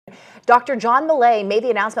Dr. John Millay made the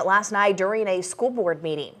announcement last night during a school board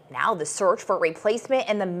meeting. Now the search for a replacement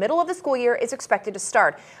in the middle of the school year is expected to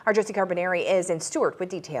start. Our Josie Carbonari is in Stewart with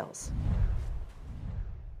details.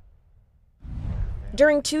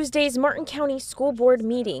 During Tuesday's Martin County School Board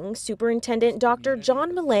meeting, Superintendent Dr.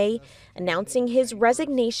 John Millay announcing his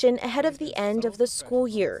resignation ahead of the end of the school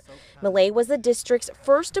year. Millay was the district's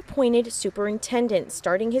first appointed superintendent,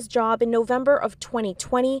 starting his job in November of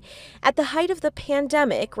 2020 at the height of the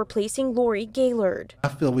pandemic, replacing Lori Gaylord. I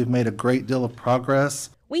feel we've made a great deal of progress.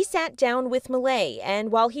 We sat down with Millay, and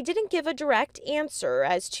while he didn't give a direct answer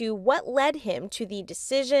as to what led him to the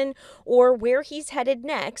decision or where he's headed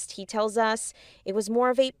next, he tells us it was more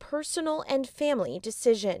of a personal and family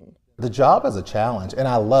decision. The job is a challenge, and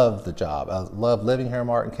I love the job. I love living here in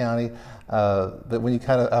Martin County, but when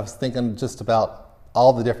I was thinking just about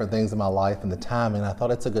all the different things in my life and the timing, I thought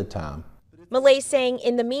it's a good time. Millay saying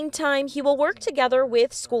in the meantime, he will work together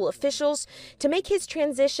with school officials to make his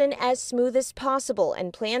transition as smooth as possible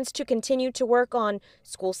and plans to continue to work on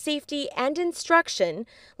school safety and instruction,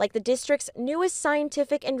 like the district's newest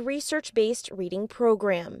scientific and research-based reading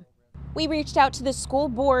program. We reached out to the school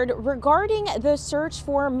board regarding the search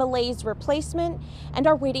for Millay's replacement and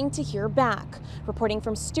are waiting to hear back. Reporting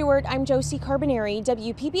from Stewart, I'm Josie Carbonari,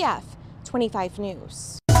 WPBF 25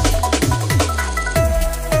 News.